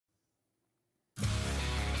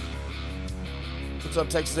What's up,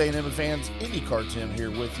 Texas A&M fans? IndyCar Tim here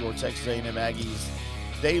with your Texas A&M Aggies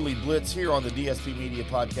Daily Blitz here on the DSP Media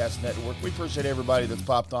Podcast Network. We appreciate everybody that's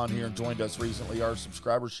popped on here and joined us recently. Our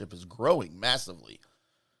subscribership is growing massively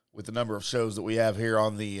with the number of shows that we have here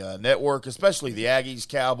on the network, especially the Aggies,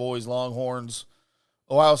 Cowboys, Longhorns,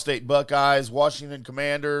 Ohio State Buckeyes, Washington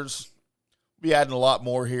Commanders. We'll be adding a lot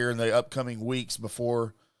more here in the upcoming weeks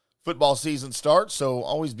before football season starts, so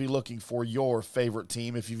always be looking for your favorite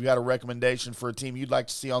team. If you've got a recommendation for a team you'd like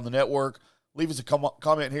to see on the network, leave us a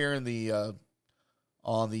comment here in the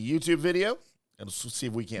on the YouTube video, and we'll see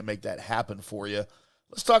if we can't make that happen for you.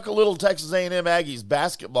 Let's talk a little Texas A&M Aggies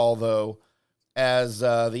basketball, though, as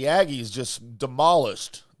the Aggies just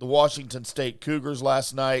demolished the Washington State Cougars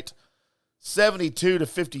last night,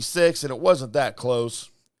 72-56, and it wasn't that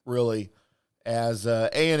close, really, as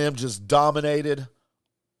A&M just dominated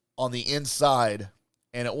on the inside,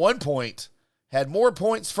 and at one point had more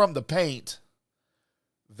points from the paint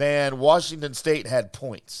than Washington State had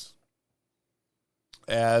points,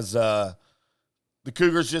 as the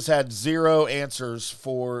Cougars just had zero answers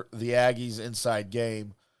for the Aggies' inside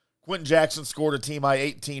game. Quentin Jackson scored a team-high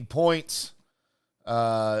 18 points,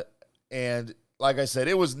 and like I said,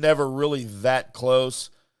 it was never really that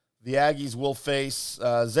close. The Aggies will face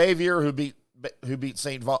Xavier, who beat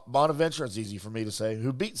St. Bonaventure. It's easy for me to say.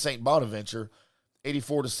 Who beat St. Bonaventure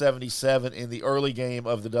 84-77 in the early game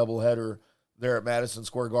of the doubleheader there at Madison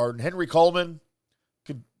Square Garden. Henry Coleman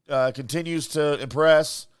continues to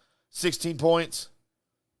impress, 16 points.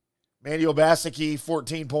 Manuel Basicki,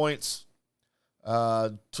 14 points.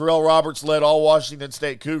 Terrell Roberts led all Washington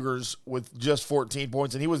State Cougars with just 14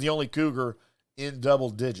 points, and he was the only Cougar in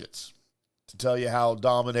double digits, to tell you how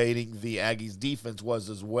dominating the Aggies' defense was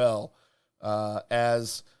as well. It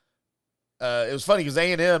was funny because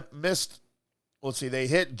A&M missed, they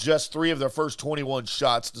hit just 3 of their first 21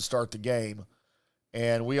 shots to start the game.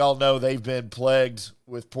 And we all know they've been plagued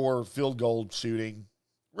with poor field goal shooting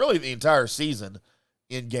really the entire season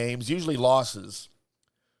in games, usually losses.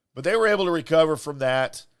 But they were able to recover from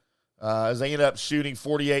that as they ended up shooting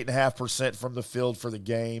 48.5% from the field for the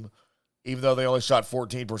game, even though they only shot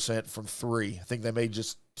 14% from 3. I think they made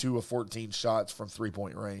just 2 of 14 shots from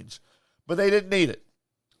three-point range. But they didn't need it.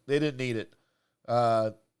 They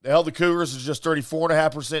held the Cougars to just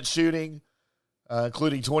 34.5% shooting,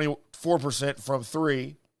 including 24% from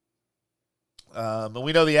 3. And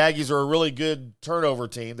we know the Aggies are a really good turnover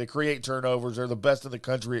team. They create turnovers. They're the best in the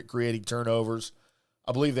country at creating turnovers.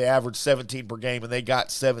 I believe they average 17 per game, and they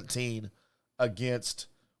got 17 against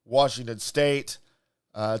Washington State.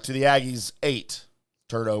 To the Aggies, 8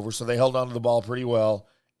 turnovers. So they held on to the ball pretty well.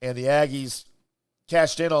 And the Aggies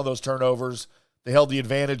cashed in on those turnovers. They held the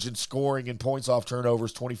advantage in scoring and points off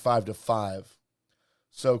turnovers 25-5.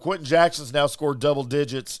 So Quentin Jackson's now scored double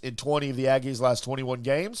digits in 20 of the Aggies' last 21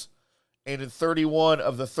 games. And in 31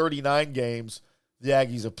 of the 39 games the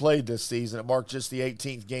Aggies have played this season, it marked just the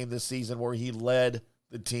 18th game this season where he led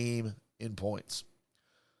the team in points.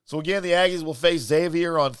 So again, the Aggies will face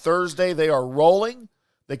Xavier on Thursday. They are rolling.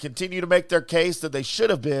 They continue to make their case that they should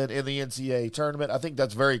have been in the NCAA tournament. I think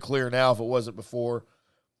that's very clear now if it wasn't before.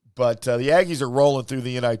 But the Aggies are rolling through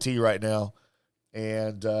the NIT right now.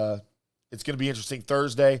 And it's going to be interesting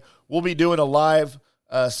Thursday. We'll be doing a live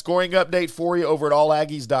scoring update for you over at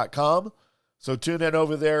allaggies.com. So tune in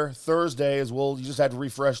over there Thursday as you just have to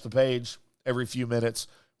refresh the page every few minutes.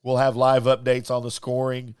 We'll have live updates on the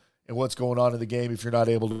scoring and what's going on in the game if you're not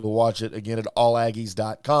able to watch it. Again, at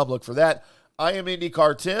allaggies.com. Look for that. I am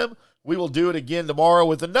IndyCar Tim. We will do it again tomorrow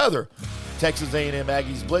with another Texas A&M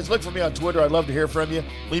Aggies Blitz. Look for me on Twitter. I'd love to hear from you.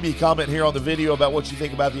 Leave me a comment here on the video about what you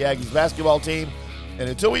think about the Aggies basketball team. And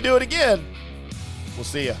until we do it again, we'll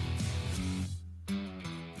see you.